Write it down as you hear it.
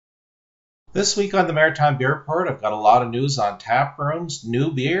This week on the Maritime Beer Report, I've got a lot of news on tap rooms,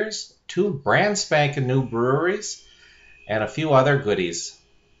 new beers, 2 brand spanking new breweries, and a few other goodies.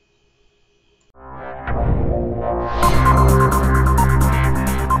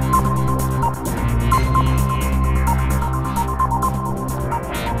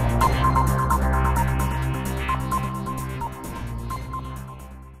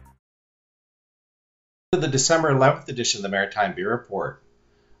 The December 11th edition of the Maritime Beer Report.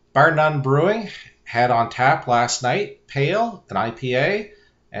 Barnone Brewing had on tap last night Pale, an IPA,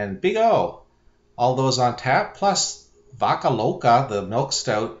 and Big O. All those on tap, plus Vaca Loca, the milk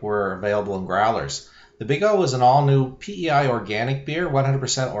stout, were available in growlers. The Big O is an all-new PEI Organic beer,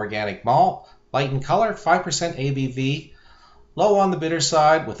 100% organic malt, light in color, 5% ABV, low on the bitter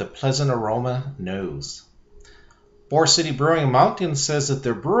side with a pleasant aroma nose. City Brewing Mountain says that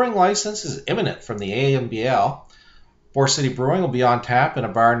their brewing license is imminent from the ANBL. City Brewing will be on tap in a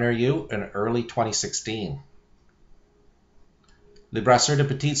bar near you in early 2016. The Brasseurs du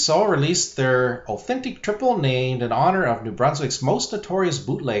Petit-Sault released their authentic triple named in honor of New Brunswick's most notorious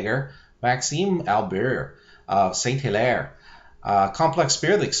bootlegger, Maxime Albert of St-Hilaire. A complex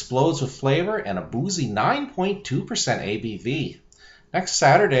beer that explodes with flavor and a boozy 9.2% ABV. Next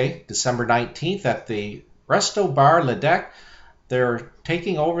Saturday, December 19th, at the Resto-Bar Le Deck, they're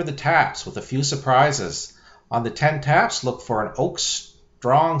taking over the taps with a few surprises. On the 10 taps, look for an Oaked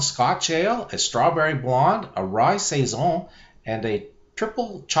Strong Scotch Ale, a Strawberry Blonde, a Rye Saison, and a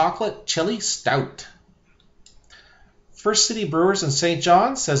Triple Chocolate Chili Stout. First City Brewers in St.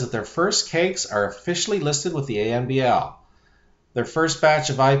 John says that their first kegs are officially listed with the ANBL. Their first batch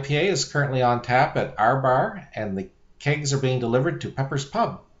of IPA is currently on tap at our bar, and the kegs are being delivered to Pepper's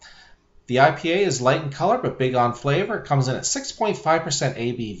Pub. The IPA is light in color but big on flavor. It comes in at 6.5%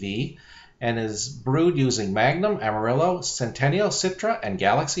 ABV and is brewed using Magnum, Amarillo, Centenntial, Citra and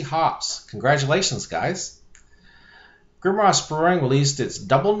Galaxy hops. Congratulations, guys. Grimross Brewing released its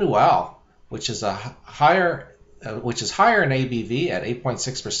Double Noel, which is higher in ABV at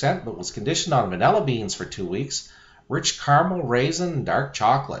 8.6%, but was conditioned on vanilla beans for 2 weeks, rich caramel, raisin, and dark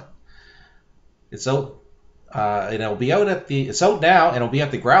chocolate. It's out. It's out now, and it'll be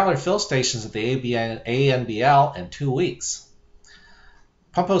at the growler fill stations at the ANBL in 2 weeks.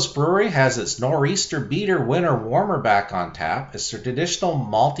 Pump House Brewery has its Nor'easter Beater Winter Warmer back on tap. It's their traditional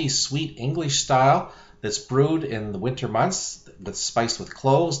malty sweet English style that's brewed in the winter months, that's spiced with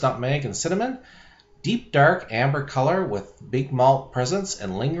cloves, nutmeg, and cinnamon. Deep dark amber color with big malt presence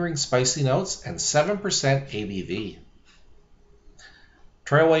and lingering spicy notes, and 7% ABV.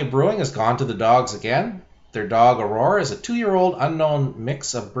 Trailway Brewing has gone to the dogs again. Their dog Aurora is a 2-year-old unknown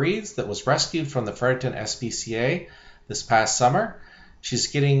mix of breeds that was rescued from the Fredericton SPCA this past summer. She's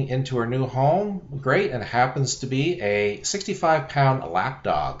getting into her new home great and happens to be a 65-pound lap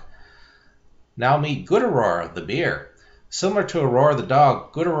dog. Now meet Good Aurora, the beer. Similar to Aurora the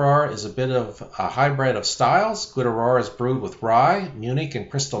dog, Good Aurora is a bit of a hybrid of styles. Good Aurora is brewed with rye, Munich, and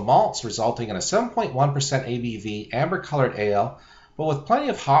crystal malts, resulting in a 7.1% ABV amber-colored ale, but with plenty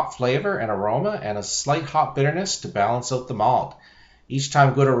of hop flavor and aroma and a slight hop bitterness to balance out the malt. Each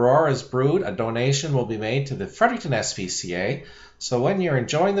time Good Aurora is brewed, a donation will be made to the Fredericton SPCA, so when you're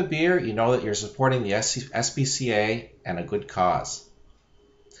enjoying the beer, you know that you're supporting the SPCA and a good cause.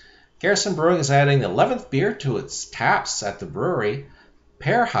 Garrison Brewing is adding the 11th beer to its taps at the brewery,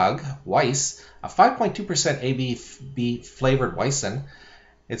 Pear Hug Weiss, a 5.2% ABV flavored Weissen.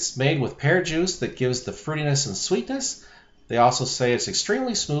 It's made with pear juice that gives the fruitiness and sweetness. They also say it's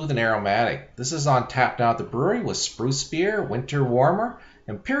extremely smooth and aromatic. This is on tap now at the brewery with Spruce Beer, Winter Warmer,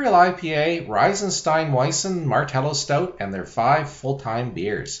 Imperial IPA, Reisenstein Weissen, Martello Stout, and their 5 full-time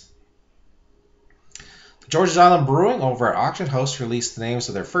beers. George's Island Brewing over at Auction House released the names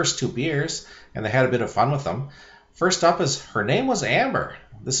of their first 2 beers, and they had a bit of fun with them. First up is Her Name Was Amber.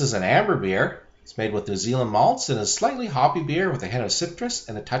 This is an amber beer. It's made with New Zealand malts and is slightly hoppy beer with a hint of citrus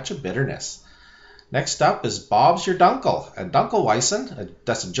and a touch of bitterness. Next up is Bob's Your Dunkel, a Dunkelweissen,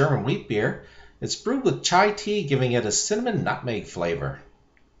 that's a German wheat beer. It's brewed with chai tea, giving it a cinnamon nutmeg flavor.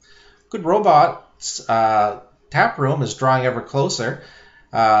 Good Robot's tap room is drawing ever closer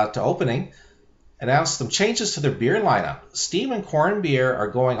to opening. Announced some changes to their beer lineup. Steam and corn beer are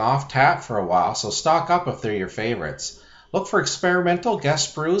going off tap for a while, so stock up if they're your favorites. Look for experimental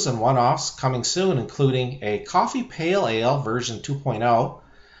guest brews and one-offs coming soon, including a coffee pale ale version 2.0,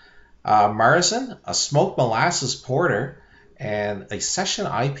 Marzen, a smoked molasses porter, and a session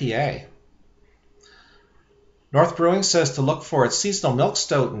IPA. North Brewing says to look for its seasonal milk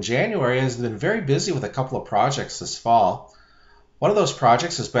stout in January, as it's been very busy with a couple of projects this fall. One of those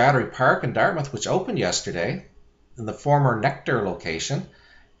projects is Battery Park in Dartmouth, which opened yesterday in the former Nectar location.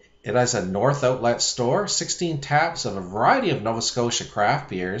 It has a north outlet store, 16 taps of a variety of Nova Scotia craft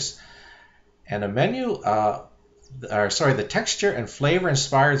beers, and a menu, the texture and flavor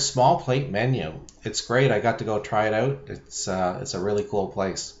inspired small plate menu. It's great. I got to go try it out. It's a really cool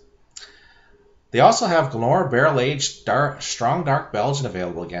place. They also have Glenora barrel-aged strong dark Belgian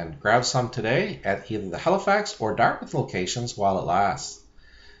available again. Grab some today at either the Halifax or Dartmouth locations while it lasts.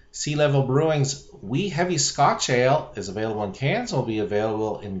 Sea Level Brewing's Wee Heavy Scotch Ale is available in cans and will be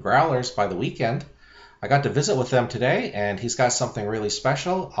available in growlers by the weekend. I got to visit with them today, and he's got something really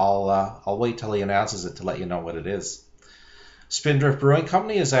special. I'll wait till he announces it to let you know what it is. Spindrift Brewing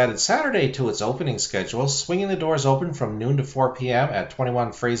Company has added Saturday to its opening schedule, swinging the doors open from noon to 4 p.m. at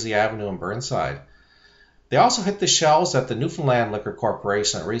 21 Frazee Avenue in Burnside. They also hit the shelves at the Newfoundland Liquor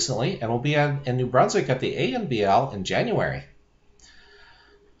Corporation recently and will be in New Brunswick at the ANBL in January.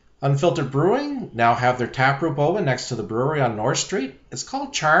 Unfiltered Brewing now have their taproom open next to the brewery on North Street. It's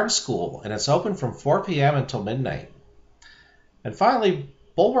called Charm School, and it's open from 4 p.m. until midnight. And finally,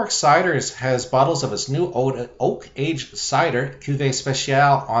 Bulwark Ciders has bottles of its new oak-aged cider, Cuvée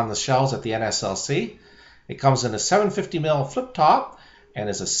Spéciale, on the shelves at the NSLC. It comes in a 750ml flip top and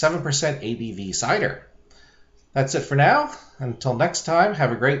is a 7% ABV cider. That's it for now. Until next time,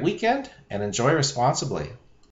 have a great weekend and enjoy responsibly.